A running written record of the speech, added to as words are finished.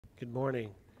Good morning.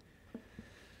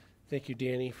 Thank you,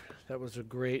 Danny. That was a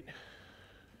great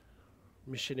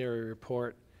missionary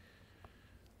report.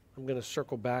 I'm going to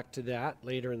circle back to that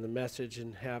later in the message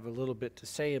and have a little bit to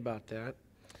say about that.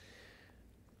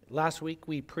 Last week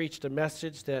we preached a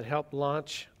message that helped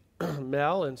launch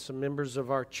Mel and some members of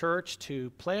our church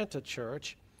to plant a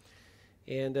church.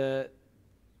 And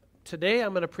today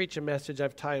I'm going to preach a message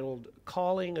I've titled,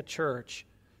 Calling a Church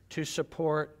to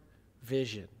Support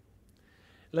Vision.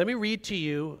 Let me read to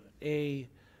you a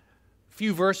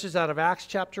few verses out of Acts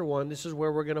chapter 1. This is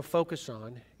where we're going to focus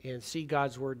on and see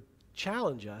God's word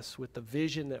challenge us with the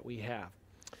vision that we have.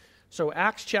 So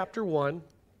Acts chapter 1,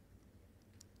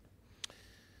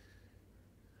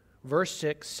 verse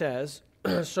 6 says,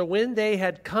 So when they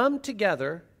had come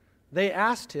together, they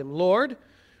asked him, Lord,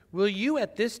 will you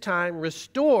at this time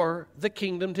restore the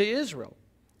kingdom to Israel?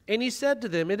 And he said to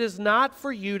them, It is not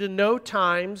for you to know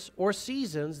times or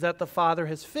seasons that the Father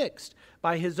has fixed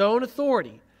by his own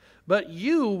authority, but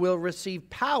you will receive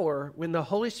power when the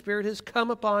Holy Spirit has come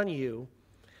upon you,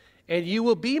 and you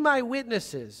will be my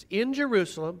witnesses in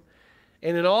Jerusalem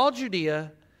and in all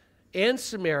Judea and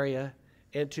Samaria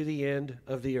and to the end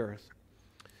of the earth.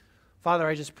 Father,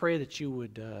 I just pray that you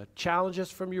would challenge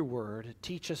us from your word,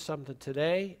 teach us something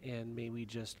today, and may we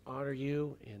just honor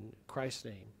you in Christ's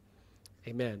name.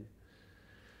 Amen.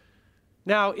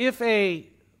 Now, if a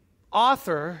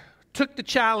author took the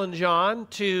challenge on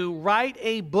to write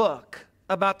a book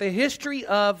about the history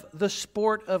of the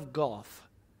sport of golf,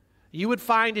 you would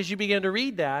find as you begin to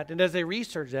read that and as they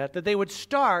research that they would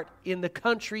start in the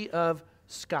country of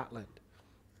Scotland.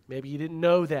 Maybe you didn't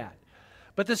know that.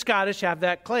 But the Scottish have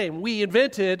that claim. We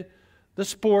invented the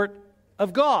sport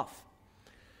of golf.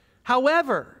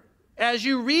 However, as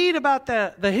you read about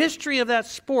the history of that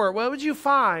sport, what would you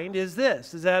find is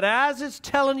this, is that as it's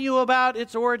telling you about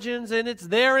its origins and it's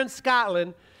there in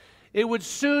Scotland, it would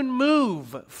soon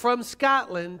move from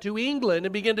Scotland to England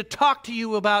and begin to talk to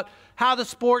you about how the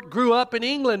sport grew up in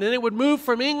England. And it would move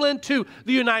from England to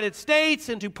the United States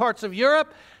and to parts of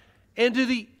Europe and to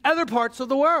the other parts of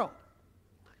the world.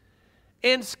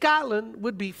 And Scotland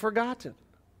would be forgotten.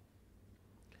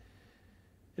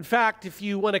 In fact, if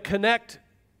you want to connect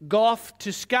golf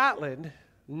to Scotland,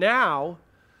 now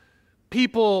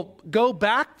people go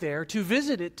back there to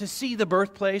visit it to see the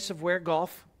birthplace of where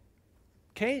golf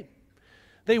came.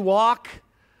 They walk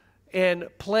and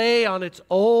play on its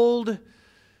old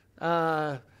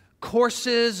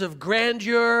courses of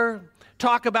grandeur,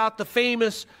 talk about the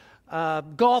famous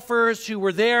golfers who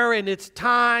were there in its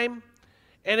time,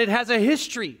 and it has a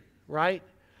history, right?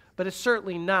 But it's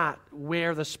certainly not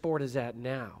where the sport is at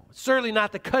now. It's certainly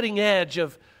not the cutting edge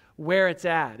of where it's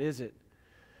at, is it?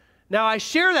 Now, I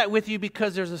share that with you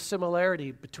because there's a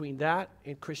similarity between that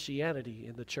and Christianity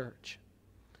in the church.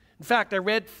 In fact, I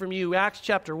read from you Acts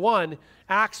chapter 1,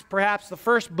 Acts perhaps the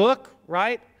first book,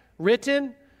 right,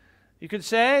 written, you could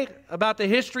say, about the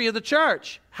history of the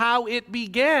church, how it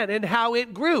began and how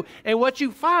it grew. And what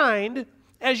you find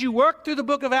as you work through the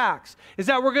book of Acts is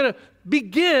that we're going to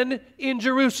begin in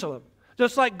Jerusalem,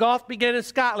 just like golf began in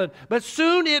Scotland. But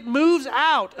soon it moves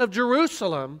out of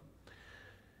Jerusalem,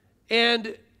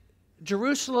 and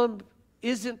Jerusalem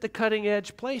isn't the cutting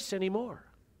edge place anymore.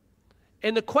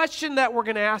 And the question that we're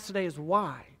going to ask today is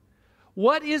why?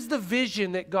 What is the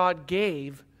vision that God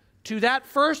gave to that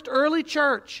first early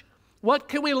church? What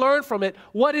can we learn from it?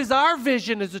 What is our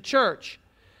vision as a church?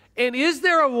 And is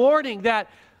there a warning that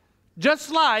just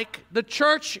like the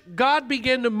church, God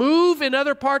began to move in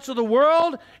other parts of the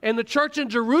world, and the church in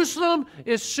Jerusalem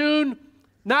is soon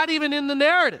not even in the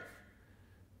narrative?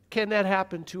 Can that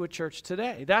happen to a church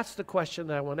today? That's the question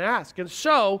that I want to ask. And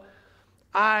so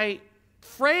I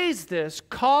phrase this,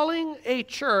 calling a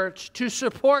church to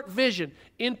support vision.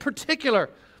 In particular,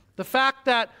 the fact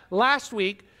that last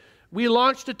week we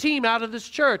launched a team out of this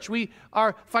church. We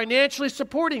are financially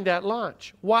supporting that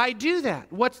launch. Why do that?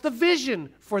 What's the vision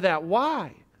for that?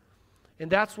 Why?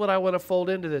 And that's what I want to fold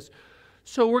into this.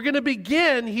 So we're going to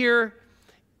begin here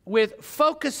with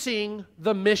focusing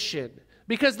the mission,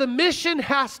 because the mission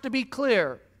has to be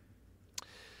clear.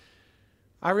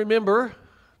 I remember,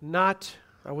 I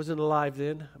wasn't alive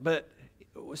then, but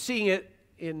seeing it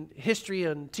in history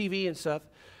and TV and stuff,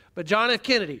 but John F.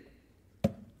 Kennedy,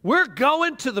 we're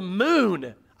going to the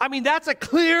moon. I mean, that's a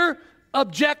clear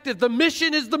objective. The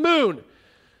mission is the moon.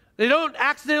 They don't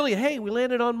accidentally, hey, we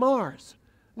landed on Mars.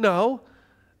 No,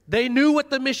 they knew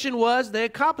what the mission was. They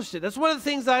accomplished it. That's one of the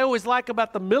things I always like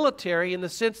about the military, in the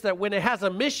sense that when it has a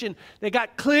mission, they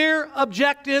got clear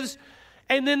objectives,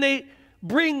 and then they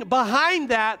bring behind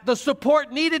that the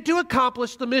support needed to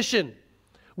accomplish the mission.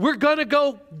 We're going to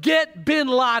go get bin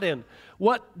Laden.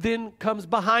 What then comes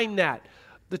behind that?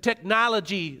 The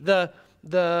technology, the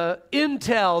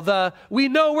intel, we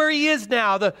know where he is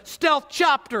now, the stealth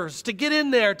chopters to get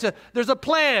in there, there's a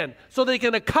plan so they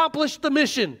can accomplish the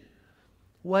mission.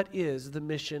 What is the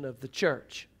mission of the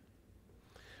church?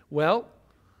 Well,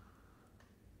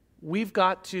 we're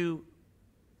going to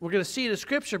see it in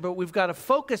Scripture, but we've got to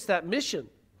focus that mission.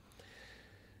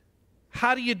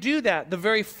 How do you do that? The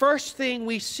very first thing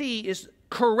we see is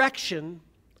correction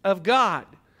of God.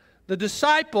 The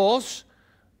disciples,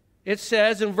 it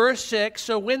says in verse 6,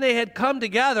 so when they had come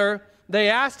together, they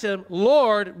asked him,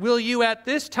 Lord, will you at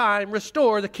this time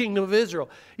restore the kingdom of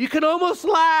Israel? You can almost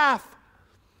laugh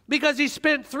because he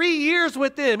spent 3 years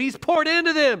with them. He's poured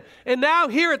into them. And now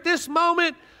here at this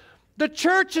moment, the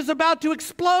church is about to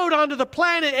explode onto the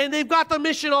planet, and they've got the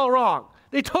mission all wrong.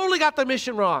 They totally got the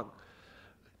mission wrong.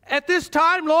 At this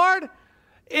time, Lord,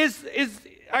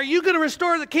 are you going to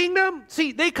restore the kingdom?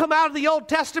 See, they come out of the Old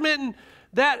Testament,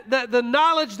 and the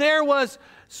knowledge there was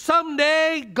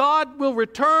someday God will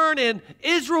return, and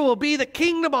Israel will be the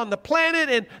kingdom on the planet,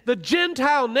 and the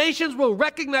Gentile nations will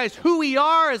recognize who we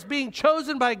are as being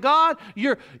chosen by God.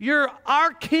 You're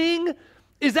our king.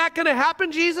 Is that going to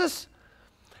happen, Jesus?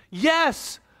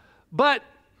 Yes, but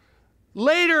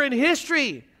later in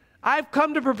history, I've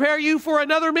come to prepare you for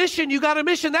another mission. You got a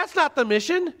mission. That's not the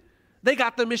mission. They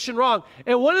got the mission wrong.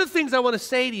 And one of the things I want to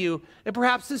say to you, and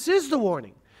perhaps this is the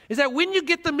warning, is that when you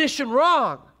get the mission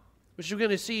wrong, which you're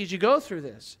going to see as you go through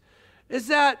this, is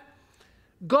that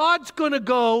God's going to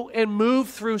go and move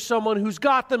through someone who's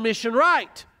got the mission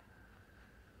right.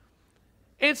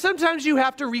 And sometimes you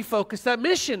have to refocus that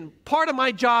mission. Part of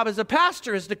my job as a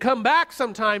pastor is to come back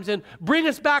sometimes and bring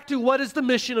us back to what is the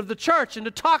mission of the church and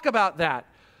to talk about that.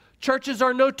 Churches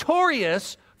are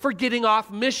notorious for getting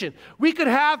off mission. We could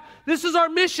have, this is our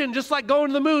mission, just like going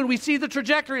to the moon. We see the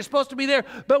trajectory is supposed to be there,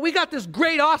 but we got this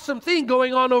great, awesome thing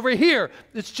going on over here.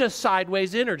 It's just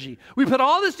sideways energy. We put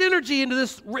all this energy into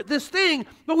this thing,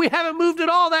 but we haven't moved it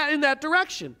all that in that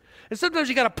direction. And sometimes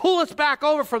you got to pull us back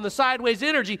over from the sideways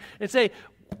energy and say,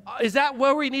 is that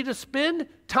where we need to spend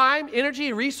time, energy,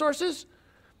 and resources?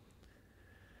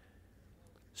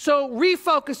 So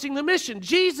refocusing the mission.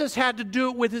 Jesus had to do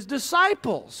it with his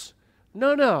disciples.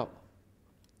 No.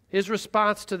 His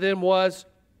response to them was,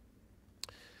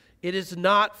 it is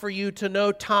not for you to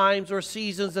know times or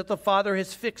seasons that the Father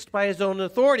has fixed by his own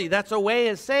authority. That's a way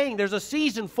of saying there's a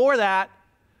season for that.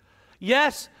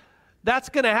 Yes, that's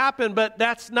going to happen, but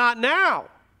that's not now.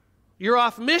 You're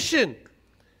off mission.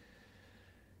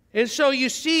 And so you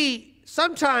see,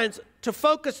 sometimes to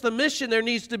focus the mission, there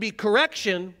needs to be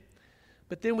correction,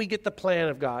 but then we get the plan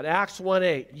of God. Acts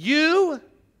 1:8. You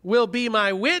will be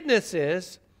my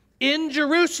witnesses in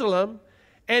Jerusalem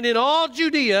and in all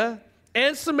Judea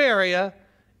and Samaria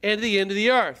and to the end of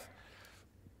the earth.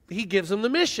 He gives them the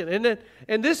mission.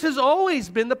 And this has always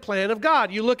been the plan of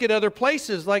God. You look at other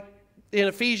places like in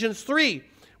Ephesians 3,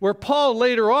 where Paul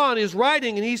later on is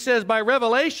writing and he says, by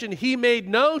revelation he made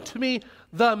known to me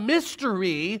the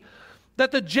mystery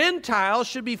that the Gentiles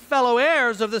should be fellow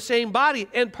heirs of the same body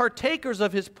and partakers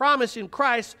of his promise in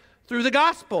Christ through the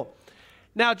gospel.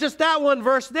 Now, just that one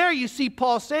verse there, you see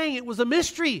Paul saying it was a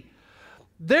mystery.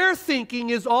 Their thinking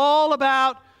is all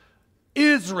about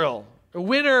Israel.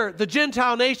 When are the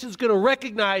Gentile nations going to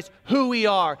recognize who we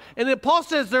are? And then Paul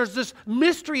says there's this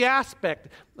mystery aspect.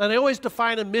 And I always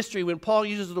define a mystery when Paul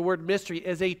uses the word mystery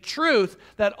as a truth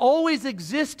that always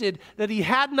existed that he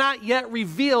had not yet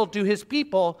revealed to his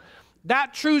people.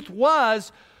 That truth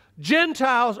was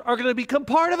Gentiles are going to become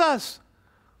part of us.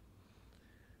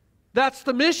 That's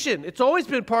the mission. It's always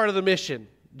been part of the mission.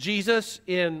 Jesus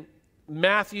in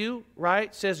Matthew,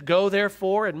 right, says, go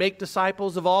therefore and make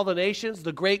disciples of all the nations,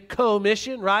 the great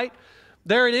commission, right?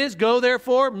 There it is, go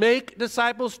therefore, make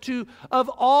disciples of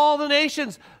all the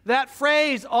nations. That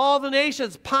phrase, all the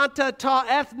nations, panta ta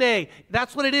ethne,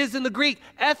 that's what it is in the Greek.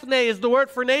 Ethne is the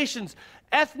word for nations.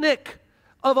 Ethnic,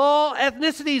 of all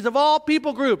ethnicities, of all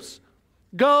people groups.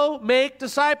 Go make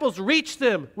disciples, reach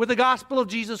them with the gospel of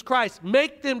Jesus Christ.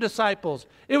 Make them disciples.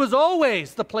 It was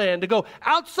always the plan to go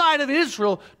outside of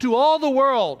Israel to all the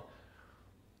world.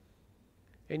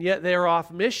 And yet they're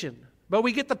off mission. But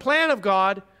we get the plan of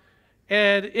God,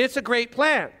 and it's a great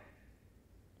plan.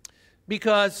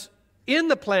 Because in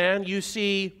the plan, you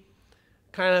see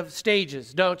kind of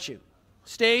stages, don't you?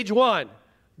 Stage 1,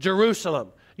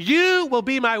 Jerusalem. You will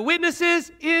be my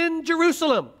witnesses in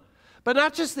Jerusalem. But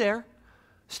not just there.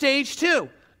 Stage 2,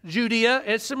 Judea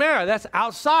and Samaria. That's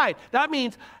outside. That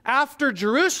means after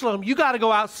Jerusalem, you got to go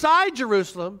outside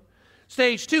Jerusalem,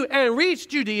 stage 2, and reach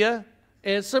Judea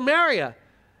and Samaria.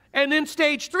 And then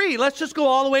stage 3, let's just go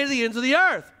all the way to the ends of the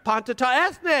earth. Panta ta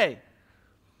ethne.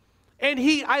 And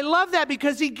I love that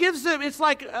because he gives them, it's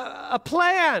like a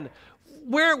plan.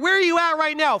 Where are you at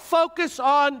right now? Focus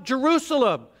on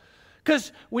Jerusalem.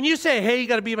 Because when you say, hey, you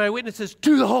got to be my witnesses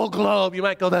to the whole globe, you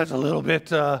might go, that's a little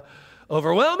bit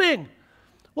overwhelming.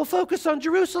 Well, focus on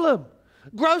Jerusalem.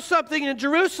 Grow something in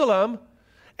Jerusalem,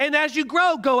 and as you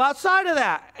grow, go outside of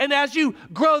that. And as you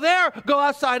grow there, go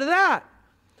outside of that.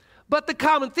 But the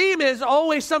common theme is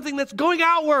always something that's going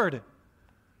outward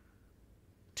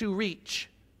to reach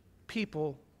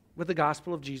people with the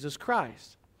gospel of Jesus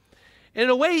Christ. And in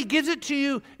a way, he gives it to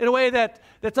you in a way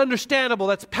that's understandable,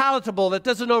 that's palatable, that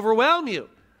doesn't overwhelm you.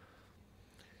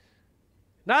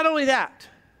 Not only that,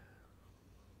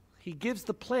 he gives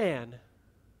the plan,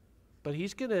 but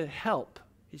he's going to help.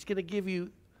 He's going to give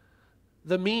you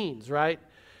the means, right?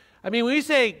 I mean, when you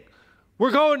say,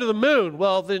 we're going to the moon,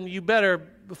 well, then you better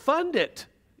fund it.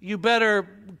 You better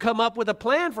come up with a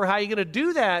plan for how you're going to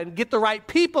do that and get the right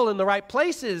people in the right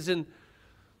places. And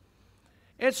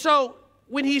so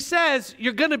when he says,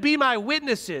 you're going to be my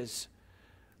witnesses,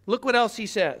 look what else he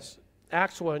says.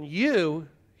 Acts 1,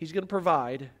 he's going to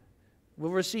provide, will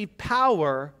receive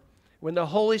power when the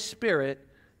Holy Spirit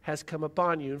has come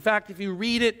upon you. In fact, if you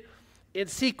read it in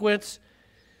sequence,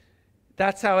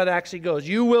 that's how it actually goes.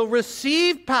 You will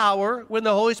receive power when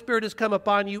the Holy Spirit has come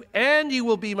upon you, and you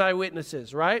will be my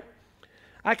witnesses, right?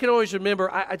 I can always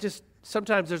remember,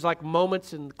 sometimes there's like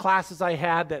moments in classes I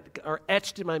had that are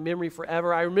etched in my memory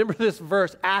forever. I remember this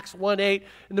verse, Acts 1:8,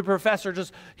 and the professor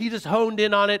just honed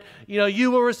in on it.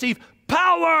 You will receive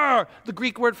power. The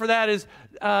Greek word for that is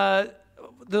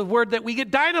the word that we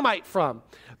get dynamite from.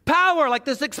 Power, like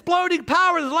this exploding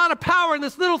power. There's a lot of power in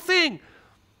this little thing.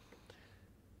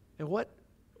 And what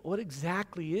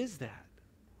exactly is that?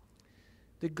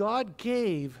 That God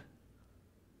gave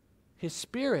his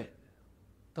Spirit,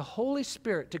 the Holy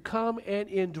Spirit, to come and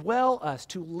indwell us,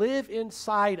 to live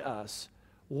inside us.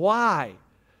 Why?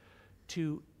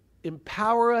 To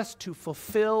empower us to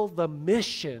fulfill the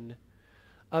mission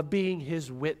of being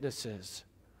his witnesses.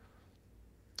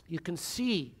 You can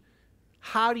see,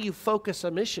 how do you focus a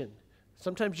mission?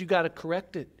 Sometimes you got to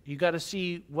correct it. You got to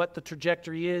see what the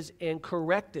trajectory is and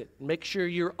correct it. Make sure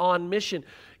you're on mission.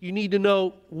 You need to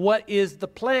know what is the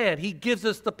plan. He gives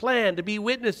us the plan to be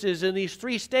witnesses in these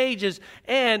 3 stages,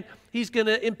 and he's going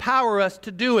to empower us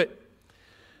to do it.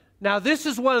 Now, this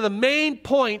is one of the main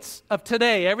points of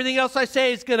today. Everything else I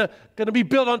say is going to be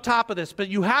built on top of this, but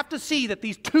you have to see that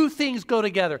these 2 things go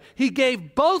together. He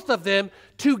gave both of them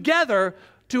together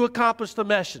to accomplish the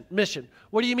mission.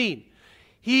 What do you mean?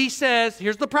 He says,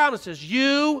 here's the promises.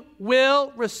 You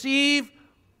will receive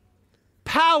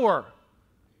power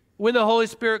when the Holy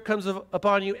Spirit comes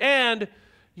upon you, and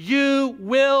you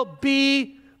will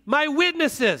be my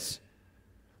witnesses.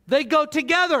 They go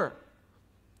together.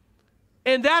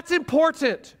 And that's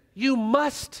important. You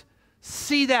must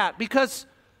see that, because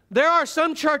there are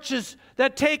some churches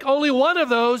that take only one of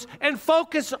those and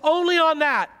focus only on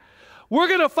that. We're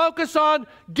going to focus on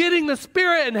getting the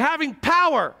Spirit and having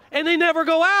power, and they never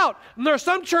go out. And there are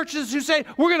some churches who say,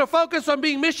 we're going to focus on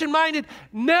being mission-minded,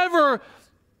 never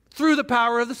through the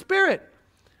power of the Spirit.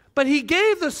 But he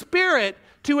gave the Spirit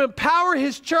to empower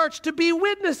his church to be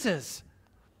witnesses.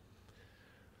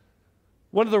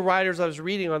 One of the writers I was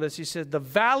reading on this, he said, the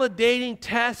validating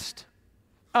test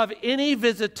of any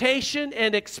visitation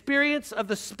and experience of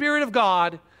the Spirit of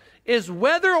God is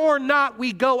whether or not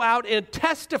we go out and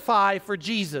testify for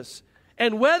Jesus,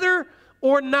 and whether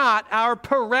or not our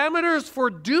parameters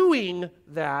for doing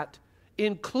that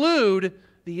include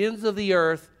the ends of the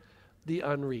earth, the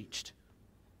unreached.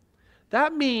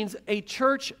 That means a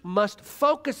church must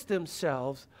focus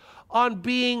themselves on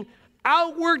being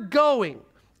outward going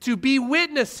to be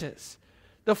witnesses.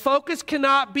 The focus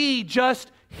cannot be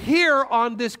just here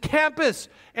on this campus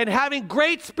and having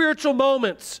great spiritual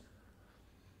moments.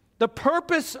 The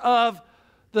purpose of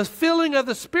the filling of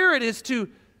the Spirit is to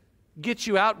get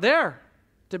you out there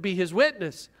to be his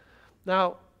witness.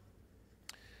 Now,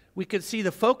 we can see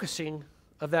the focusing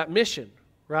of that mission,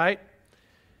 right?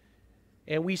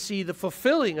 And we see the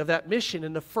fulfilling of that mission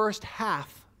in the first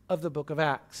half of the book of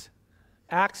Acts.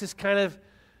 Acts is kind of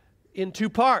in 2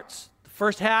 parts. The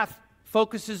first half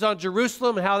focuses on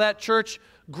Jerusalem and how that church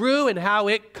grew and how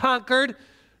it conquered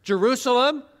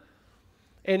Jerusalem.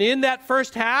 And in that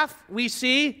first half, we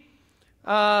see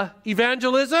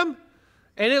evangelism,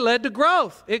 and it led to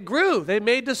growth. It grew. They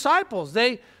made disciples.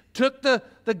 They took the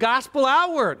gospel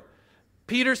outward.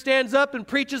 Peter stands up and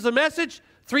preaches a message.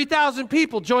 3,000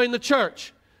 people join the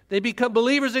church. They become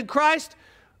believers in Christ.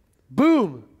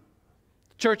 Boom.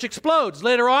 Church explodes.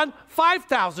 Later on,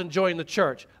 5,000 join the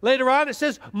church. Later on, it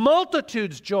says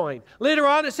multitudes join. Later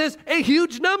on, it says a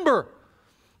huge number.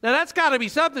 Now, that's got to be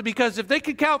something, because if they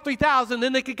could count 3,000,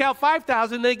 then they could count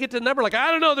 5,000, they get to a number like, I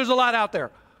don't know, there's a lot out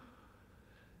there.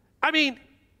 I mean,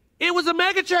 it was a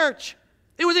mega church.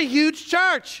 It was a huge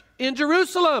church in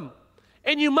Jerusalem.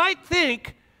 And you might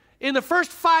think in the first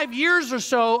 5 years or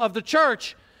so of the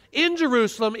church in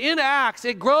Jerusalem, in Acts,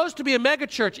 it grows to be a mega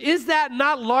church. Is that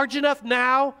not large enough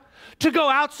now to go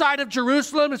outside of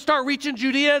Jerusalem and start reaching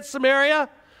Judea and Samaria?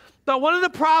 But one of the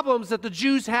problems that the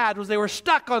Jews had was they were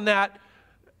stuck on that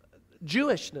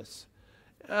Jewishness.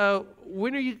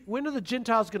 When are the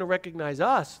Gentiles going to recognize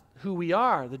us, who we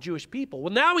are, the Jewish people?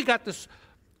 Well, now we got this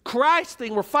Christ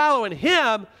thing. We're following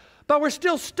him, but we're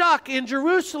still stuck in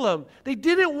Jerusalem. They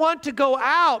didn't want to go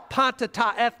out, Panta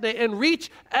ta ethne, and reach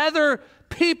other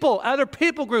people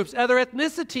groups, other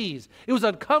ethnicities. It was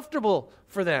uncomfortable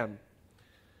for them.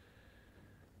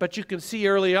 But you can see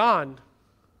early on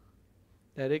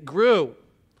that it grew.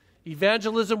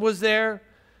 Evangelism was there.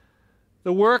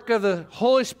 The work of the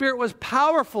Holy Spirit was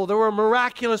powerful. There were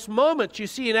miraculous moments. You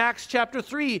see in Acts chapter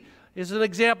 3 is an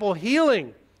example.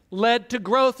 Healing led to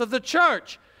growth of the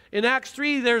church. In Acts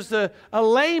 3, there's a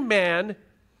lame man.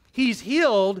 He's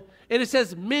healed, and it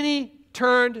says many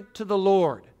turned to the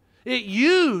Lord. It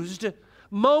used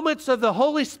moments of the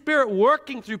Holy Spirit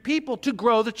working through people to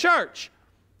grow the church,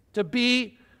 to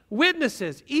be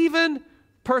witnesses, even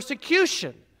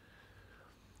persecution.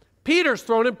 Peter's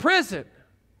thrown in prison.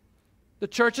 The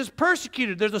church is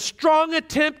persecuted. There's a strong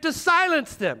attempt to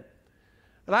silence them.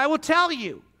 And I will tell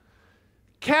you,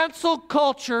 cancel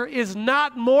culture is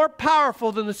not more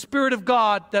powerful than the Spirit of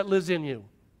God that lives in you.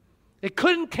 It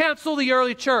couldn't cancel the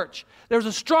early church. There was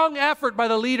a strong effort by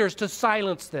the leaders to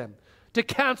silence them, to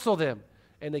cancel them,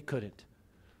 and they couldn't.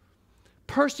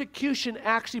 Persecution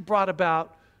actually brought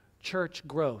about church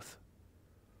growth.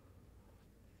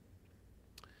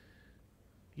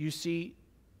 You see,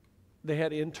 they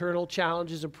had internal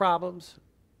challenges and problems.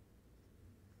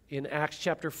 In Acts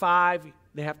chapter 5,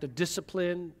 they have to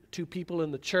discipline 2 people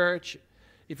in the church.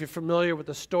 If you're familiar with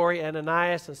the story,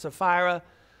 Ananias and Sapphira,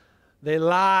 they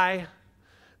lie.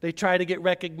 They try to get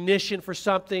recognition for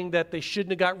something that they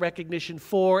shouldn't have got recognition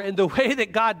for. And the way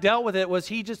that God dealt with it was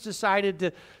he just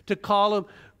decided to call them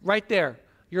right there.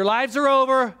 Your lives are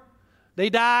over.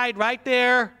 They died right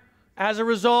there as a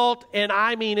result. And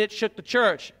I mean, it shook the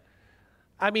church.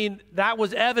 I mean, that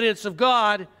was evidence of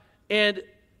God, and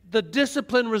the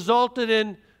discipline resulted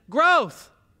in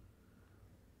growth.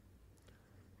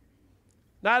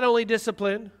 Not only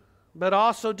discipline, but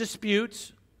also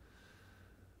disputes.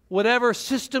 Whatever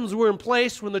systems were in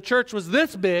place when the church was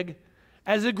this big,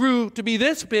 as it grew to be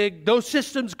this big, those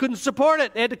systems couldn't support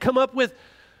it. They had to come up with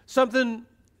something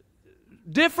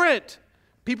different.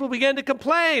 People began to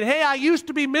complain. Hey, I used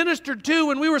to be ministered to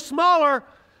when we were smaller.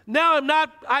 Now I'm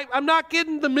not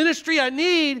getting the ministry I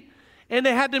need, and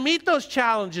they had to meet those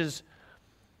challenges.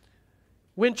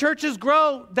 When churches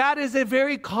grow, that is a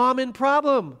very common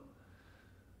problem.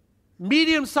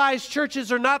 Medium-sized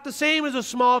churches are not the same as a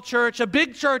small church. A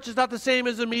big church is not the same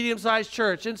as a medium-sized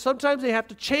church, and sometimes they have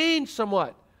to change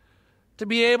somewhat to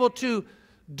be able to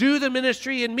do the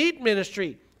ministry and meet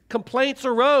ministry. Complaints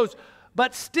arose,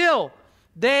 but still,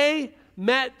 they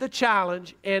met the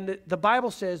challenge, and the Bible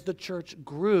says the church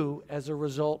grew as a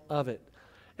result of it.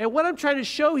 And what I'm trying to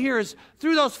show here is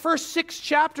through those first 6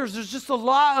 chapters, there's just a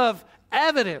lot of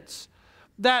evidence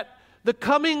that the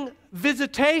coming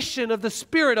visitation of the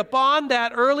Spirit upon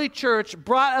that early church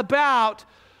brought about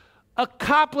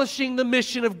accomplishing the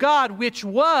mission of God, which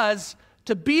was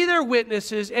to be their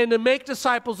witnesses and to make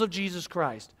disciples of Jesus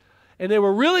Christ. And they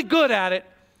were really good at it,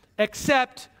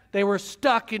 except they were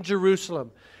stuck in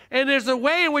Jerusalem. And there's a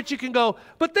way in which you can go,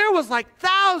 but there was like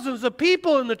thousands of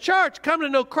people in the church coming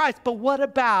to know Christ. But what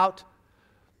about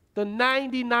the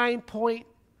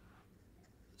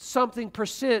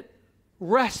 99-point-something%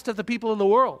 rest of the people in the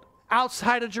world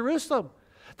outside of Jerusalem?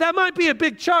 That might be a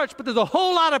big church, but there's a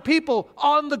whole lot of people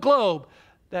on the globe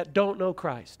that don't know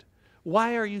Christ.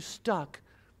 Why are you stuck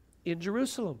in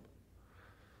Jerusalem?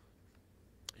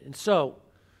 And so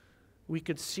we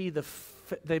could see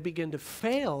they begin to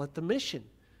fail at the mission.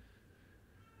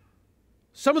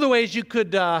 Some of the ways you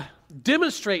could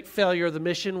demonstrate failure of the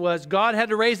mission was God had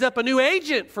to raise up a new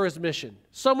agent for his mission.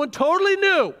 Someone totally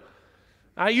new.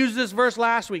 I used this verse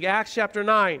last week, Acts chapter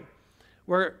 9,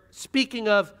 where speaking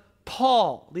of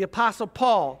Paul, the Apostle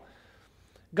Paul,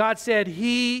 God said,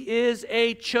 he is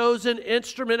a chosen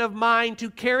instrument of mine to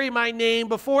carry my name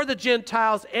before the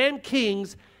Gentiles and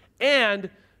kings and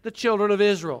the children of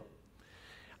Israel.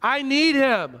 I need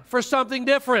him for something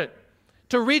different,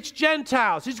 to reach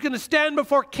Gentiles. He's going to stand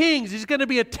before kings. He's going to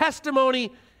be a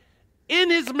testimony in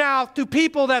his mouth to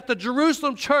people that the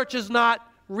Jerusalem church is not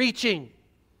reaching.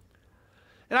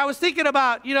 And I was thinking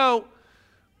about,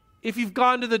 if you've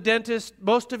gone to the dentist,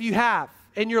 most of you have,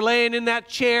 and you're laying in that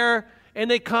chair, and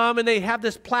they come and they have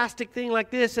this plastic thing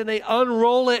like this, and they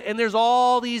unroll it, and there's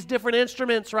all these different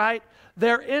instruments, right?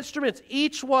 They're instruments.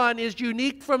 Each one is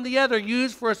unique from the other,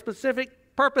 used for a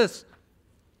specific purpose.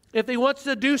 If he wants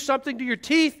to do something to your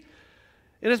teeth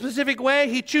in a specific way,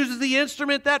 he chooses the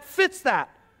instrument that fits that.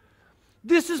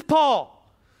 This is Paul.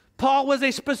 Paul was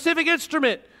a specific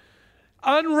instrument.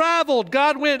 Unraveled.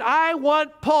 God went, I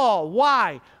want Paul.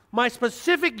 Why? My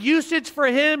specific usage for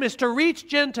him is to reach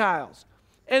Gentiles.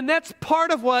 And that's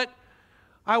part of what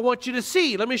I want you to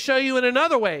see. Let me show you in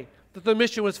another way that the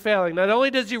mission was failing. Not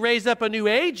only does he raise up a new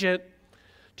agent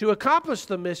to accomplish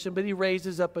the mission, but he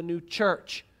raises up a new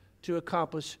church to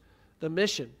accomplish the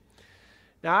mission.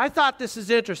 Now, I thought this is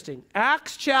interesting.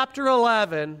 Acts chapter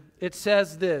 11, it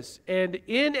says this, and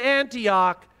in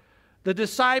Antioch, the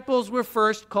disciples were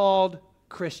first called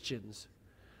Christians.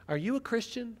 Are you a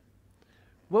Christian?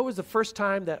 What was the first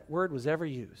time that word was ever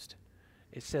used?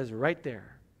 It says right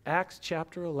there, Acts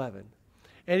chapter 11.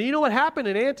 And you know what happened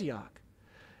in Antioch?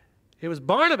 It was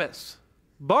Barnabas.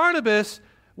 Barnabas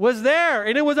was there,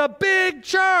 and it was a big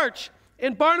church.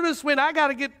 And Barnabas went, I got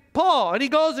to get Paul. And he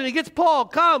goes and he gets Paul,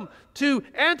 come to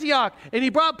Antioch. And he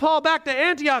brought Paul back to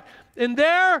Antioch. And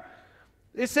there,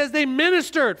 it says they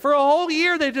ministered. For a whole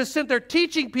year, they just sent there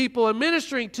teaching people and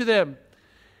ministering to them.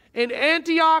 And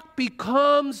Antioch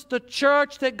becomes the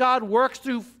church that God works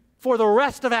through for the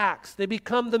rest of Acts. They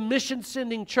become the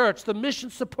mission-sending church, the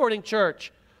mission-supporting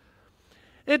church.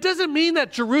 It doesn't mean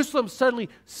that Jerusalem suddenly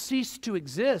ceased to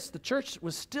exist. The church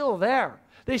was still there.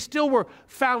 They still were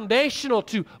foundational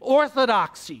to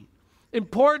orthodoxy.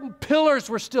 Important pillars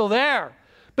were still there.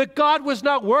 But God was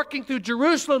not working through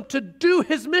Jerusalem to do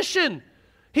his mission.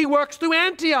 He works through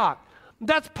Antioch.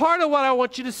 That's part of what I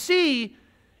want you to see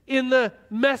in the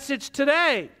message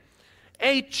today.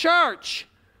 A church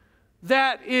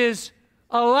that is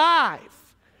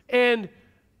alive and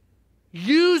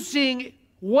using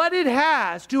what it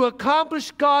has to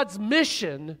accomplish God's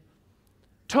mission,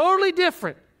 totally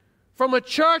different from a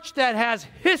church that has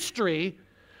history,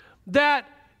 that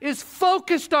is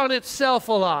focused on itself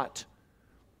a lot.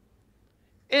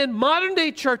 And modern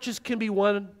day churches can be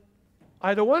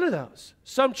either one of those.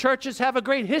 Some churches have a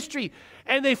great history,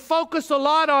 and they focus a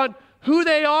lot on who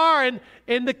they are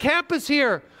and the campus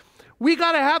here. We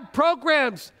got to have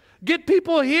programs, get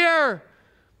people here,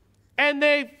 and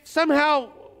they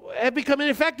somehow have become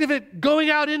ineffective at going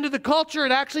out into the culture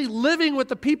and actually living with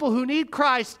the people who need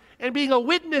Christ and being a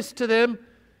witness to them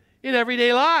in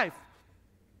everyday life.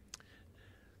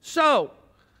 So,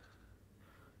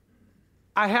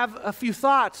 I have a few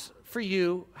thoughts for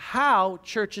you how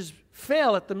churches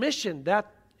fail at the mission.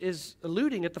 That is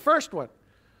alluding at the first one.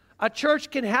 A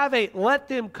church can have a let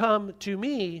them come to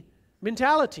me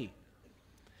mentality.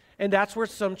 And that's where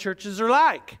some churches are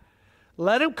like.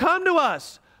 Let them come to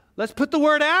us. Let's put the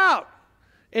word out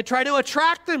and try to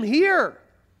attract them here.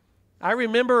 I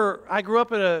remember I grew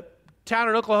up in a town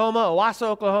in Oklahoma, Owasso,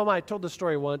 Oklahoma. I told the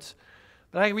story once.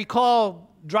 But I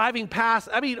recall driving past,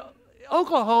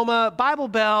 Oklahoma, Bible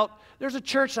Belt, there's a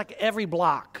church like every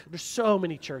block. There's so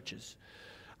many churches.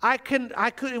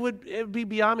 It would be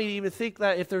beyond me to even think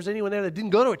that if there's anyone there that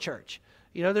didn't go to a church.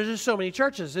 There's just so many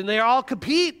churches, and they all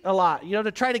compete a lot,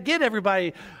 to try to get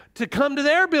everybody to come to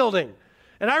their building.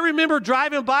 And I remember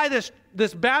driving by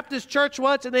this Baptist church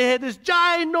once, and they had this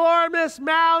ginormous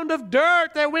mound of dirt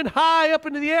that went high up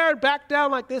into the air and back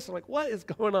down like this. I'm like, what is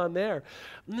going on there?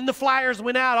 And then the flyers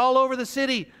went out all over the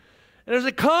city. And there's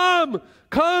like,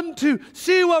 come to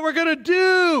see what we're going to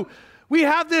do. We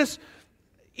have this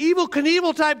Evel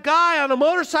Knievel type guy on a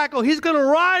motorcycle. He's going to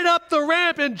ride up the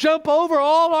ramp and jump over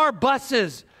all our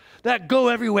buses that go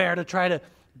everywhere to try to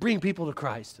bring people to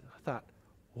Christ. I thought,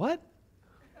 what?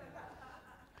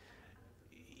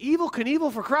 Evel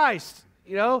Knievel for Christ,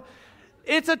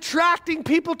 It's attracting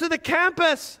people to the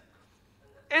campus.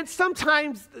 And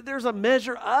sometimes there's a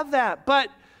measure of that. But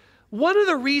one of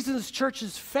the reasons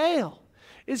churches fail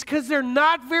is because they're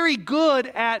not very good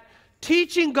at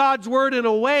teaching God's word in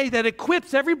a way that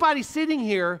equips everybody sitting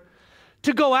here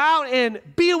to go out and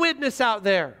be a witness out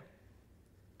there.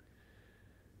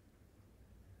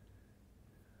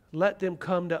 Let them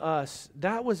come to us.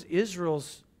 That was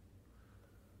Israel's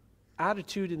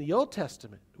attitude in the Old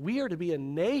Testament. We are to be a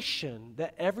nation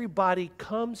that everybody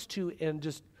comes to and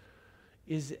just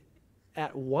is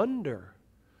at wonder.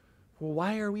 Well,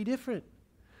 why are we different?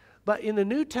 But in the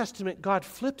New Testament, God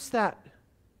flips that.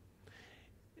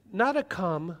 not a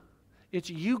come, it's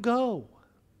you go.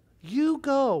 You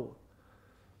go.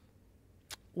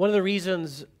 One of the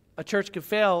reasons a church can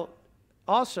fail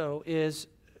also is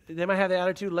they might have the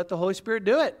attitude, let the Holy Spirit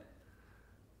do it.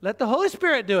 Let the Holy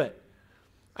Spirit do it.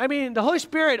 I mean, the Holy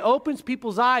Spirit opens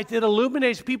people's eyes. It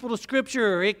illuminates people to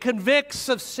Scripture. It convicts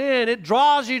of sin. It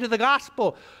draws you to the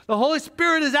gospel. The Holy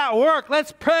Spirit is at work.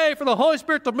 Let's pray for the Holy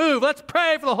Spirit to move. Let's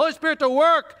pray for the Holy Spirit to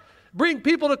work. Bring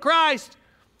people to Christ.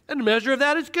 And the measure of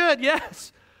that is good,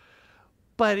 yes.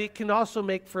 But it can also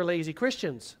make for lazy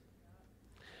Christians.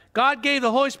 God gave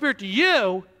the Holy Spirit to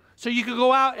you so you could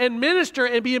go out and minister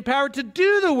and be empowered to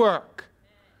do the work.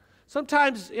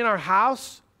 Sometimes in our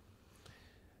house,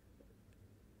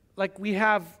 like we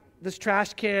have this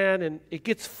trash can and it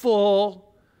gets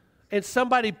full and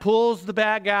somebody pulls the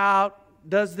bag out,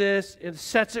 does this and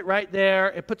sets it right there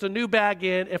and puts a new bag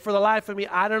in, and for the life of me,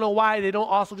 I don't know why they don't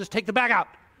also just take the bag out.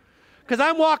 Because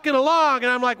I'm walking along and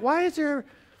I'm like, why is there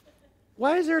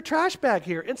a trash bag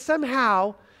here? And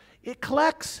somehow it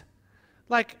collects.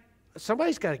 Like,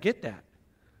 somebody's got to get that.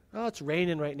 Oh, it's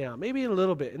raining right now. Maybe in a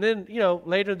little bit. And then,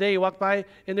 later in the day you walk by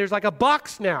and there's like a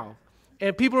box now.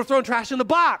 And people are throwing trash in the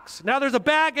box. Now there's a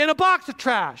bag and a box of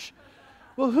trash.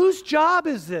 Well, whose job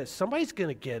is this? Somebody's going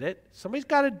to get it. Somebody's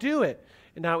got to do it.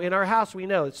 And now in our house, we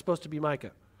know it's supposed to be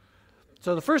Micah.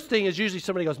 So the first thing is usually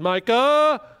somebody goes,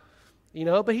 Micah,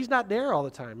 but he's not there all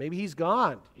the time. Maybe he's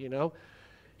gone,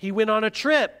 He went on a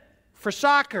trip for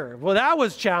soccer. Well, that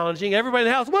was challenging. Everybody in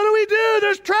the house, what do we do?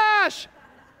 There's trash.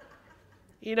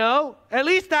 At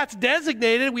least that's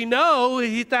designated. We know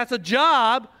that's a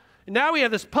job. And now we have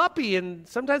this puppy, and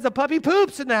sometimes the puppy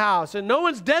poops in the house, and no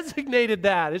one's designated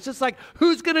that. It's just like,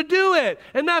 who's going to do it?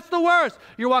 And that's the worst.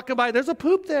 You're walking by, there's a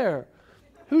poop there.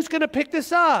 Who's going to pick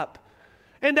this up?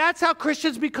 And that's how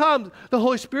Christians become. The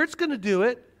Holy Spirit's going to do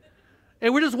it.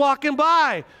 And we're just walking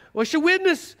by. What's your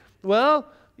witness?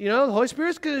 Well, the Holy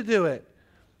Spirit's going to do it.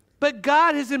 But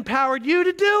God has empowered you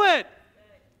to do it.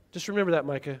 Just remember that,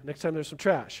 Micah, next time there's some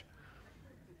trash.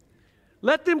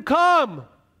 Let them come.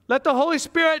 Let the Holy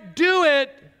Spirit do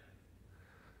it.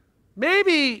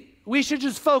 Maybe we should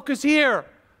just focus here.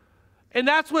 And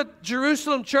that's what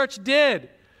Jerusalem Church did.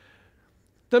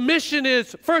 The mission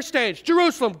is, first stage,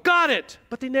 Jerusalem, got it.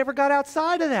 But they never got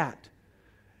outside of that.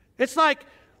 It's like,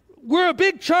 we're a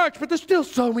big church, but there's still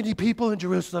so many people in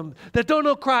Jerusalem that don't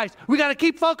know Christ. We got to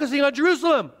keep focusing on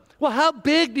Jerusalem. Well, how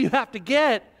big do you have to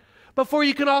get before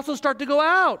you can also start to go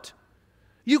out?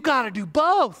 You got to do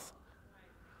both.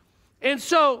 And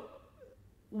so,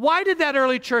 why did that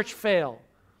early church fail?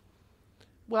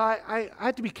 Well, I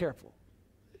had to be careful.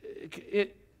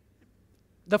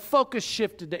 The focus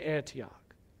shifted to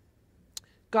Antioch.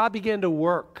 God began to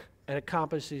work at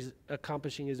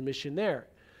accomplishing his mission there.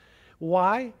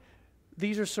 Why?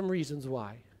 These are some reasons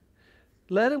why.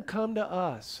 Let him come to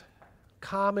us.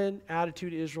 Common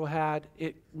attitude Israel had,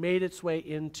 it made its way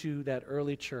into that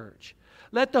early church.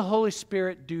 Let the Holy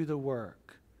Spirit do the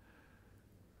work.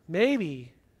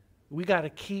 Maybe we got to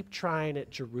keep trying at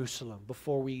Jerusalem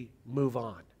before we move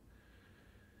on.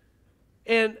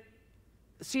 And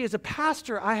see, as a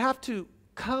pastor, I have to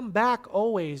come back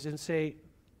always and say,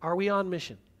 are we on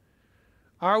mission?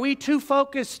 Are we too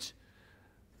focused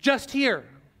just here?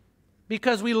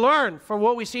 Because we learn from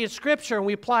what we see in Scripture and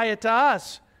we apply it to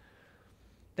us.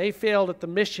 They failed at the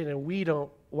mission and we don't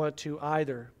want to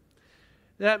either.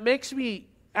 That makes me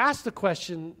ask the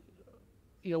question,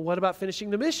 what about finishing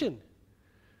the mission?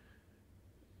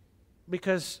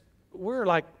 Because we're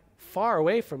like far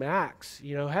away from Acts.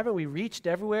 Haven't we reached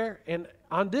everywhere? And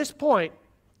on this point,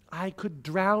 I could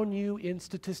drown you in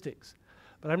statistics.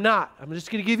 But I'm not. I'm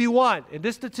just going to give you one. And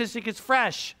this statistic is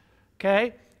fresh.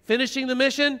 Okay? Finishing the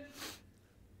mission,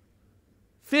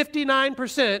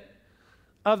 59%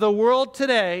 of the world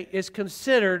today is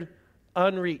considered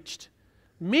unreached.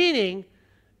 Meaning,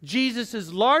 Jesus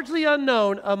is largely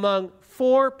unknown among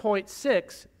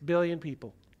 4.6 billion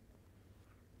people.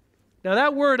 Now,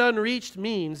 that word unreached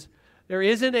means there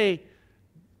isn't a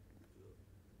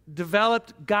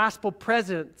developed gospel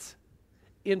presence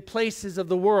in places of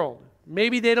the world.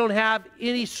 Maybe they don't have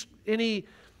any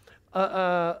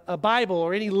a Bible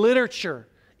or any literature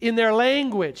in their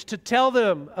language to tell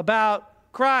them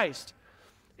about Christ.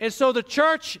 And so the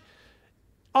church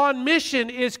on mission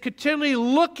is continually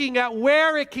looking at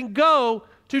where it can go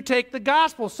to take the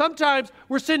gospel. Sometimes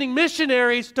we're sending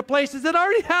missionaries to places that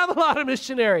already have a lot of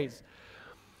missionaries.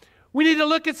 We need to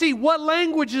look and see what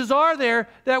languages are there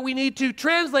that we need to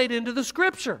translate into the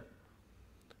Scripture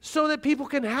so that people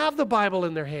can have the Bible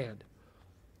in their hand.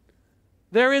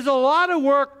 There is a lot of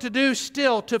work to do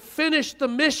still to finish the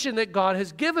mission that God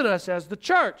has given us as the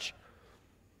church.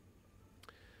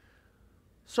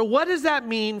 So what does that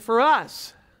mean for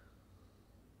us?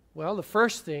 Well, the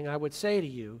first thing I would say to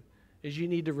you is you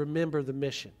need to remember the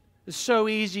mission. It's so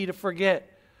easy to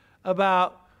forget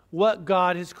about what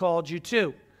God has called you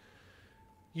to.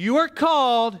 You are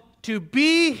called to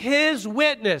be His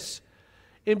witness.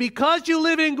 And because you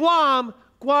live in Guam,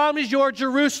 Guam is your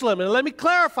Jerusalem. And let me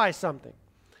clarify something.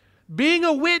 Being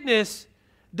a witness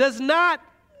does not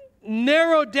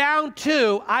narrow down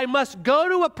to, I must go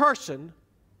to a person,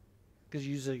 because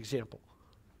you use an example,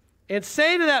 and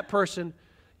say to that person,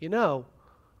 you don't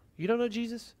know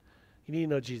Jesus? You need to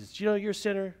know Jesus. You know you're a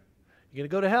sinner? You're going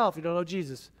to go to hell if you don't know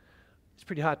Jesus. It's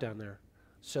pretty hot down there.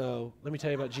 So let me tell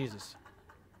you about Jesus.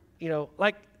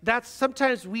 That's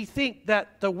sometimes we think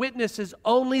that the witness is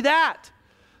only that.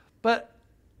 But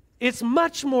it's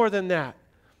much more than that.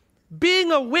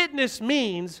 Being a witness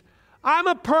means I'm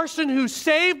a person who's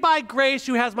saved by grace,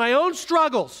 who has my own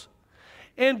struggles.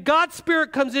 And God's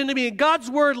Spirit comes into me, and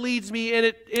God's Word leads me, and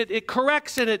it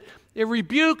corrects, and it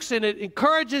rebukes, and it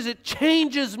encourages, it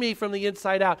changes me from the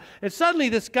inside out. And suddenly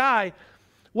this guy,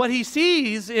 what he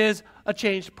sees is a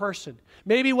changed person.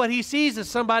 Maybe what he sees is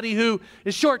somebody who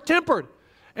is short-tempered.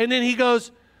 And then he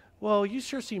goes, well, you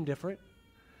sure seem different.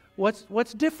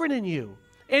 What's different in you?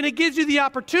 And it gives you the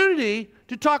opportunity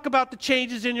to talk about the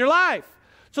changes in your life.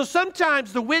 So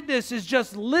sometimes the witness is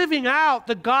just living out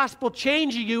the gospel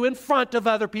changing you in front of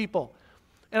other people.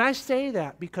 And I say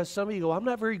that because some of you go, I'm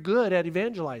not very good at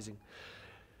evangelizing.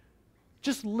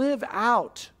 Just live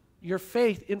out your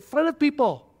faith in front of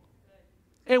people.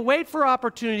 And wait for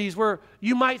opportunities where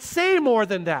you might say more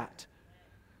than that.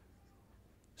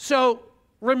 So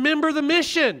remember the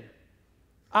mission.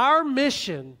 Our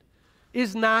mission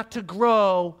is not to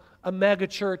grow a mega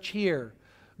church here.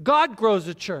 God grows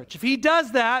a church. If He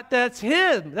does that, that's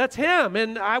Him. That's Him.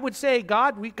 And I would say,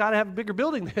 God, we've got to have a bigger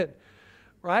building then.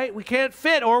 Right? We can't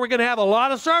fit, or we're going to have a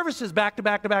lot of services back to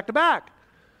back to back to back.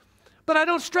 But I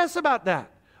don't stress about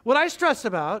that. What I stress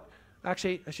about,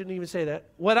 actually, I shouldn't even say that.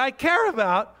 What I care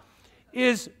about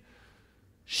is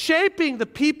shaping the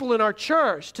people in our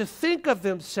church to think of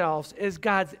themselves as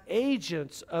God's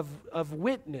agents of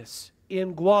witness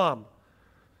in Guam.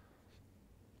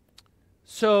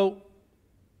 So,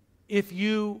 if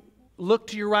you look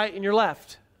to your right and your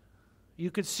left, you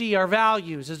could see our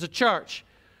values as a church.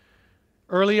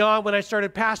 Early on, when I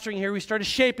started pastoring here, we started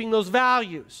shaping those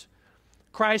values.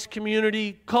 Christ,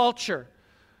 community, culture.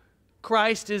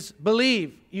 Christ is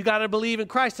believe. You got to believe in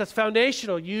Christ. That's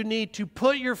foundational. You need to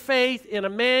put your faith in a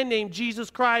man named Jesus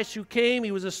Christ who came.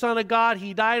 He was the Son of God.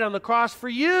 He died on the cross for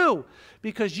you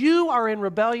because you are in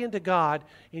rebellion to God,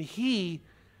 and He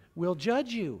will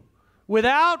judge you.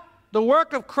 Without the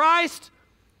work of Christ,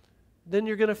 then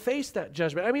you're going to face that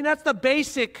judgment. I mean, that's the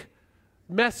basic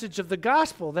message of the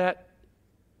gospel, that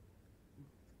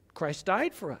Christ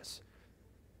died for us.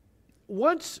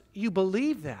 Once you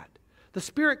believe that, the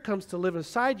Spirit comes to live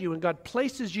inside you, and God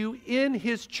places you in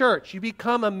His church. You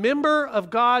become a member of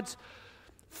God's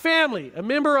family, a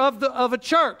member of a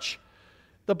church.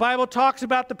 The Bible talks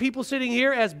about the people sitting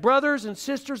here as brothers and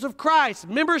sisters of Christ.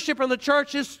 Membership in the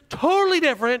church is totally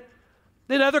different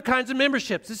than other kinds of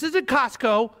memberships. This isn't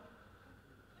Costco.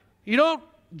 You don't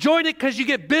join it because you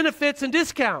get benefits and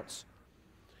discounts.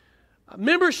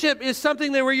 Membership is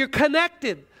something where you're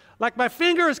connected. Like my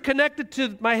finger is connected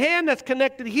to my hand that's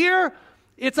connected here.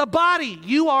 It's a body.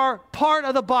 You are part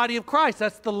of the body of Christ.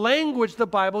 That's the language the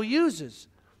Bible uses.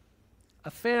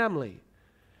 A family.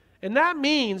 And that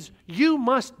means you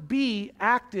must be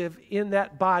active in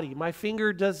that body. My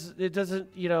finger doesn't,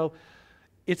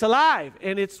 it's alive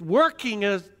and it's working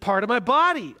as part of my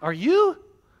body. Are you?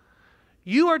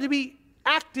 You are to be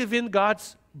active in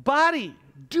God's body,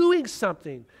 doing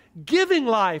something, giving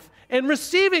life and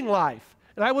receiving life.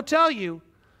 And I will tell you,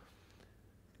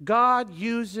 God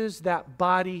uses that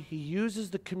body, He uses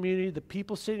the community, the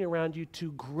people sitting around you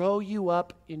to grow you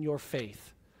up in your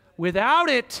faith. Without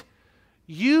it,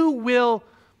 you will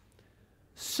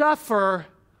suffer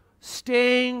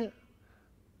staying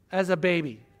as a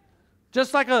baby.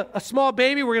 Just like a small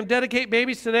baby, we're going to dedicate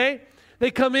babies today.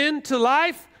 They come into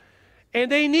life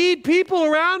and they need people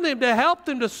around them to help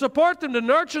them, to support them, to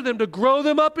nurture them, to grow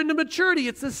them up into maturity.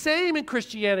 It's the same in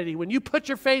Christianity. When you put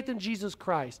your faith in Jesus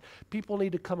Christ, people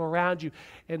need to come around you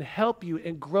and help you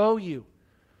and grow you.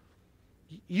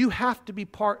 You have to be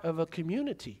part of a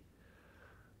community.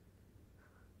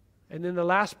 And then the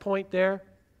last point there,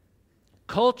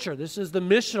 culture. This is the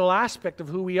missional aspect of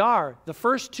who we are. The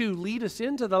first two lead us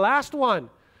into the last one.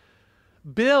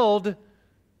 Build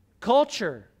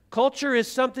culture. Culture is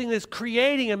something that's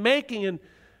creating and making,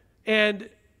 and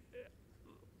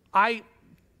I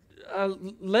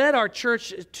led our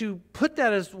church to put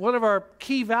that as one of our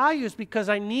key values because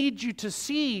I need you to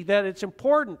see that it's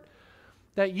important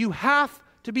that you have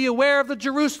to be aware of the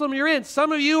Jerusalem you're in.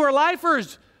 Some of you are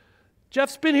lifers.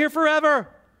 Jeff's been here forever.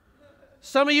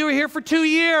 Some of you are here for 2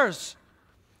 years.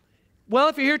 Well,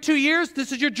 if you're here 2 years,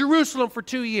 this is your Jerusalem for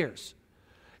 2 years.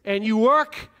 And you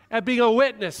work at being a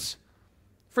witness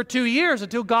for 2 years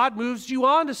until God moves you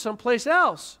on to someplace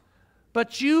else.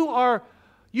 But you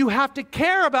have to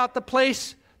care about the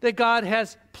place that God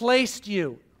has placed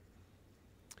you.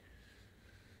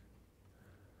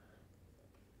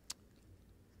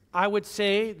 I would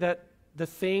say that the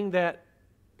thing that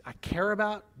I care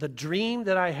about, the dream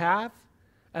that I have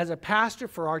as a pastor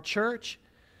for our church,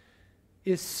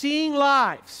 is seeing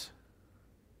lives,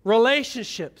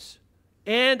 relationships,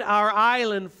 and our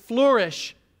island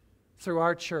flourish through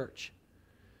our church.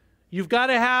 You've got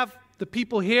to have the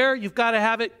people here, you've got to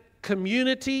have it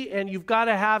community, and you've got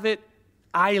to have it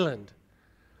island.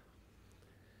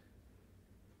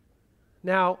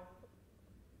 Now,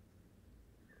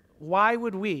 why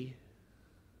would we?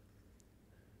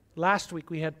 Last week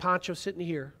we had Pancho sitting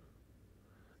here,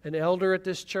 an elder at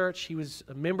this church. He was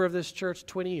a member of this church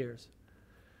 20 years.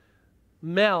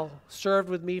 Mel served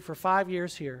with me for 5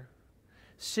 years here,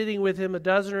 sitting with him a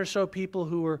dozen or so people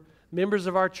who were members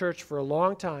of our church for a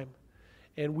long time,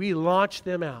 and we launched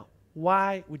them out.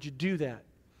 Why would you do that?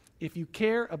 If you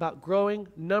care about growing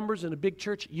numbers in a big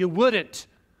church, you wouldn't.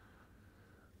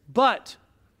 But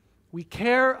we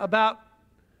care about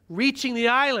reaching the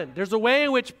island. There's a way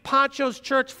in which Pancho's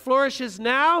church flourishes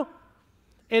now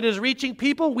and is reaching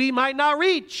people we might not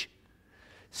reach.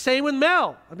 Same with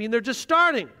Mel. I mean, they're just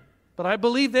starting. But I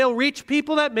believe they'll reach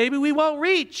people that maybe we won't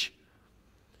reach.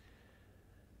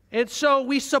 And so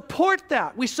we support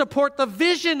that. We support the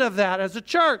vision of that as a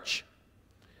church.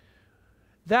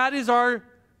 That is our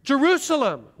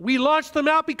Jerusalem. We launched them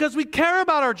out because we care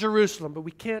about our Jerusalem, but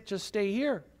we can't just stay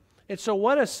here. And so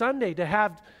what a Sunday to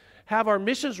have our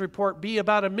missions report be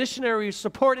about a missionary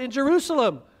support in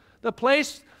Jerusalem, the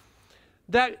place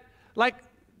that, like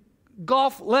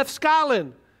Gulf left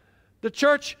Scotland, the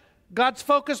church, God's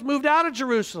focus moved out of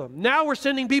Jerusalem. Now we're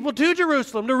sending people to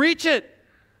Jerusalem to reach it.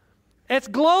 It's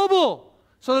global.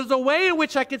 So there's a way in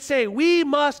which I could say we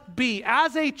must be,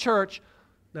 as a church,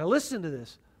 now listen to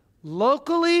this,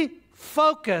 locally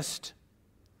focused,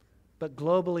 but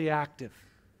globally active.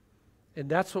 And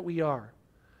that's what we are.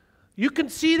 You can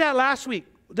see that last week.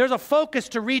 There's a focus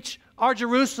to reach our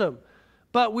Jerusalem,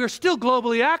 but we're still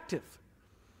globally active.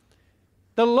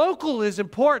 The local is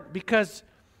important because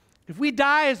if we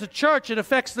die as a church, it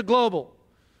affects the global.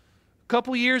 A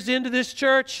couple years into this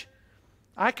church,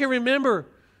 I can remember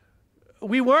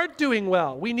we weren't doing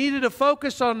well. We needed to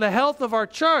focus on the health of our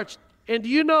church. And do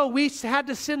you know, we had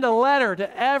to send a letter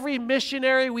to every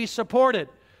missionary we supported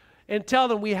and tell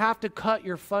them we have to cut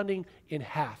your funding in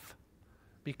half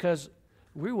because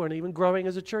we weren't even growing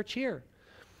as a church here.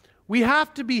 We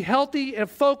have to be healthy and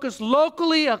focused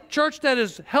locally. A church that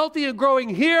is healthy and growing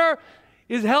here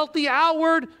is healthy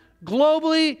outward,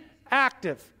 globally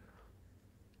active.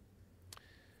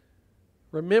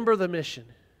 Remember the mission.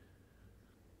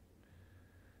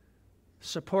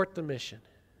 Support the mission.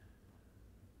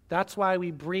 That's why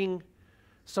we bring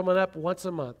someone up once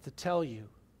a month to tell you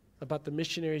about the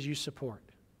missionaries you support.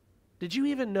 Did you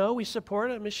even know we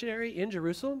support a missionary in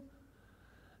Jerusalem?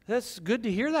 That's good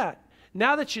to hear that.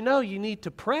 Now that you know, you need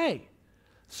to pray.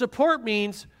 Support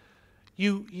means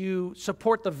you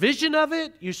support the vision of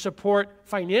it. You support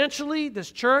financially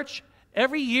this church.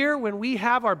 Every year when we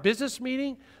have our business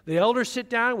meeting, the elders sit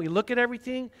down, we look at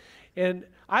everything, and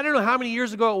I don't know how many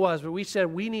years ago it was, but we said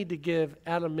we need to give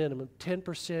at a minimum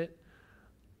 10%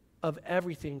 of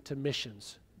everything to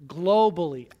missions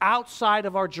globally, outside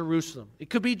of our Jerusalem. It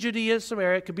could be Judea and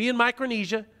Samaria. It could be in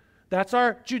Micronesia. That's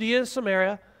our Judea and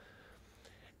Samaria.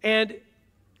 And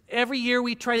every year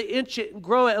we try to inch it and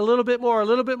grow it a little bit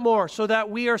more, so that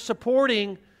we are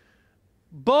supporting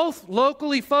both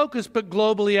locally focused but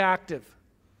globally active.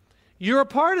 You're a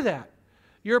part of that.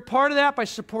 You're a part of that by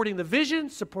supporting the vision,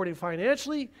 supporting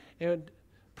financially, and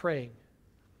praying.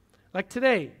 Like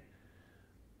today,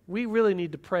 we really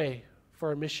need to pray for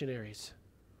our missionaries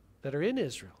that are in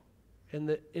Israel and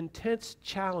the intense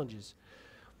challenges.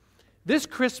 This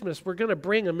Christmas, we're going to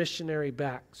bring a missionary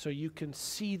back so you can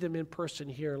see them in person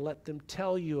here and let them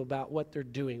tell you about what they're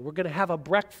doing. We're going to have a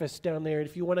breakfast down there, and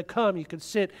if you want to come, you can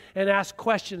sit and ask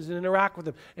questions and interact with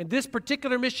them. And this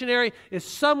particular missionary is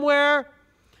somewhere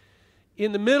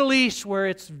in the Middle East where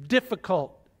it's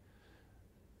difficult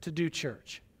to do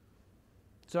church.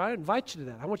 So I invite you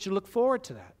to that. I want you to look forward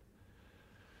to that.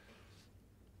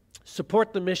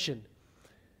 Support the mission.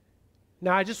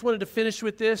 Now, I just wanted to finish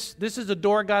with this. This is a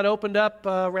door God opened up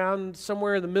around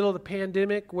somewhere in the middle of the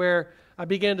pandemic where I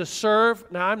began to serve.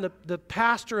 Now, I'm the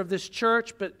pastor of this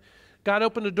church, but God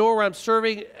opened a door where I'm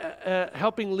serving,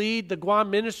 helping lead the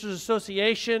Guam Ministers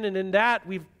Association, and in that,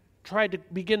 we've tried to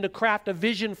begin to craft a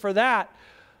vision for that.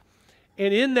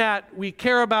 And in that, we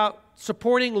care about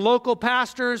supporting local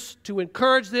pastors, to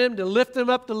encourage them, to lift them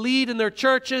up to lead in their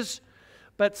churches.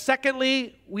 But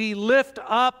secondly, we lift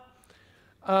up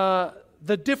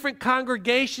the different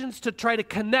congregations to try to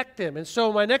connect them. And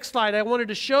so my next slide, I wanted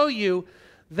to show you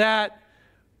that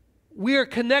we are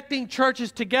connecting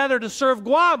churches together to serve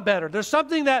Guam better. There's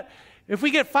something that if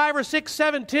we get 5 or 6,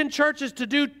 7, 10 churches to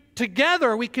do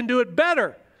together, we can do it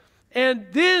better. And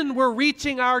then we're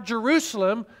reaching our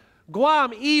Jerusalem,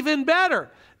 Guam, even better.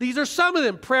 These are some of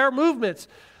them, prayer movements.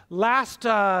 Last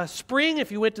spring,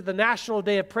 if you went to the National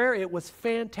Day of Prayer, it was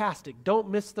fantastic. Don't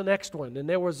miss the next one. And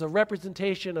there was a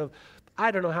representation of, I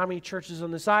don't know how many churches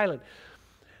on this island.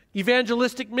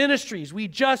 Evangelistic ministries. We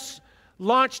just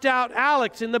launched out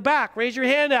Alex in the back. Raise your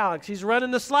hand, Alex. He's running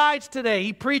the slides today.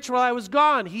 He preached while I was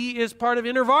gone. He is part of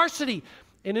InterVarsity.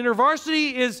 And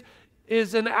InterVarsity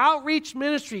is an outreach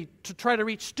ministry to try to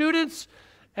reach students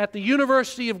at the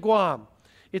University of Guam.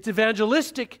 It's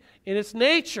evangelistic in its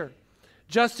nature.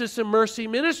 Justice and Mercy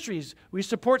Ministries. We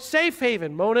support Safe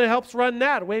Haven. Mona helps run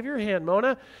that. Wave your hand,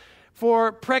 Mona.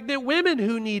 For pregnant women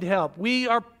who need help. We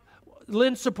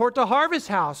lend support to Harvest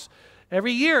House.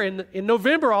 Every year in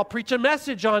November, I'll preach a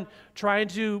message on trying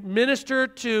to minister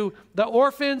to the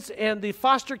orphans and the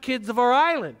foster kids of our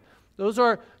island. Those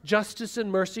are Justice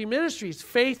and Mercy Ministries.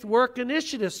 Faith Work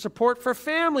Initiatives, support for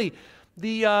family.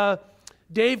 The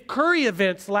Dave Curry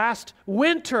events last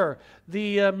winter,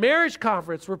 the marriage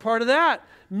conference, we're part of that.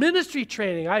 Ministry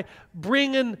training. I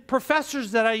bring in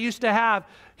professors that I used to have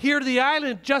here to the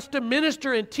island just to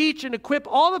minister and teach and equip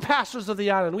all the pastors of the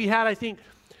island. We had, I think,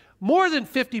 more than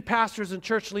 50 pastors and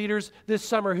church leaders this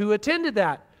summer who attended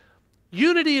that.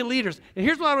 Unity in leaders. And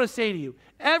here's what I want to say to you.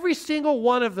 Every single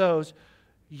one of those,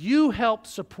 you help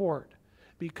support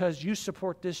because you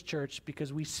support this church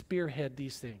because we spearhead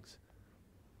these things.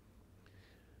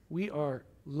 We are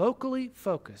locally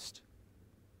focused,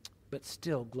 but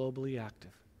still globally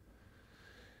active.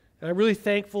 And I'm really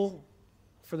thankful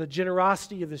for the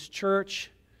generosity of this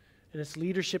church and its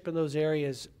leadership in those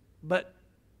areas. But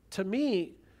to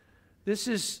me, this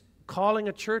is calling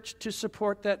a church to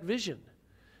support that vision.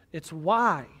 It's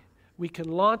why we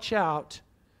can launch out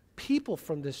people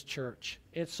from this church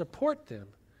and support them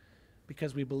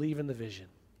because we believe in the vision.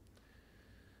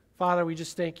 Father, we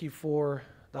just thank you for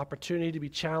the opportunity to be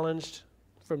challenged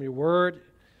from your word.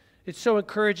 It's so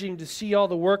encouraging to see all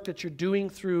the work that you're doing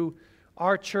through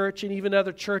our church and even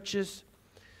other churches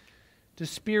to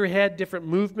spearhead different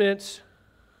movements,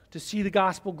 to see the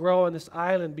gospel grow on this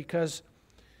island because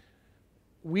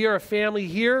we are a family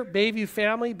here, Bayview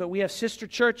family, but we have sister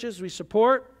churches we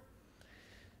support,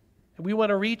 and we want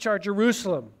to reach our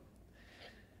Jerusalem.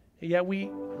 And yet we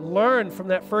learn from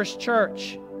that first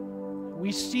church.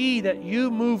 We see that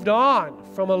you moved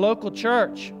on from a local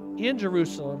church in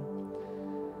Jerusalem,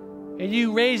 and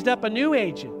you raised up a new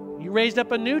agent. You raised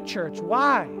up a new church.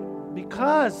 Why?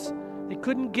 Because they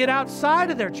couldn't get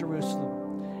outside of their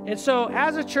Jerusalem. And so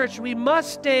as a church, we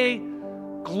must stay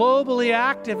globally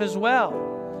active as well.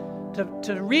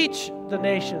 To reach the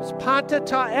nations, panta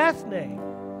ta ethne,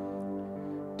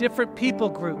 different people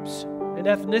groups and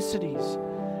ethnicities.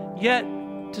 Yet,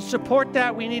 to support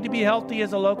that, we need to be healthy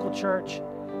as a local church.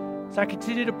 So I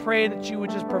continue to pray that you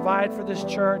would just provide for this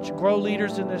church, grow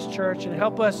leaders in this church, and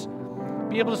help us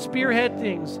be able to spearhead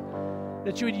things,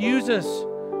 that you would use us,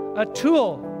 a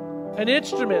tool, an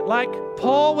instrument, like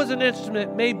Paul was an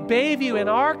instrument. May Bayview in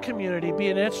our community be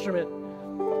an instrument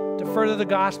to further the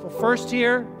gospel, first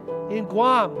here in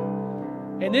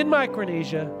Guam and in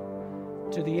Micronesia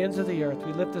to the ends of the earth.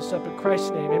 We lift this up in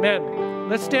Christ's name. Amen.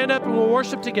 Let's stand up and we'll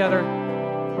worship together.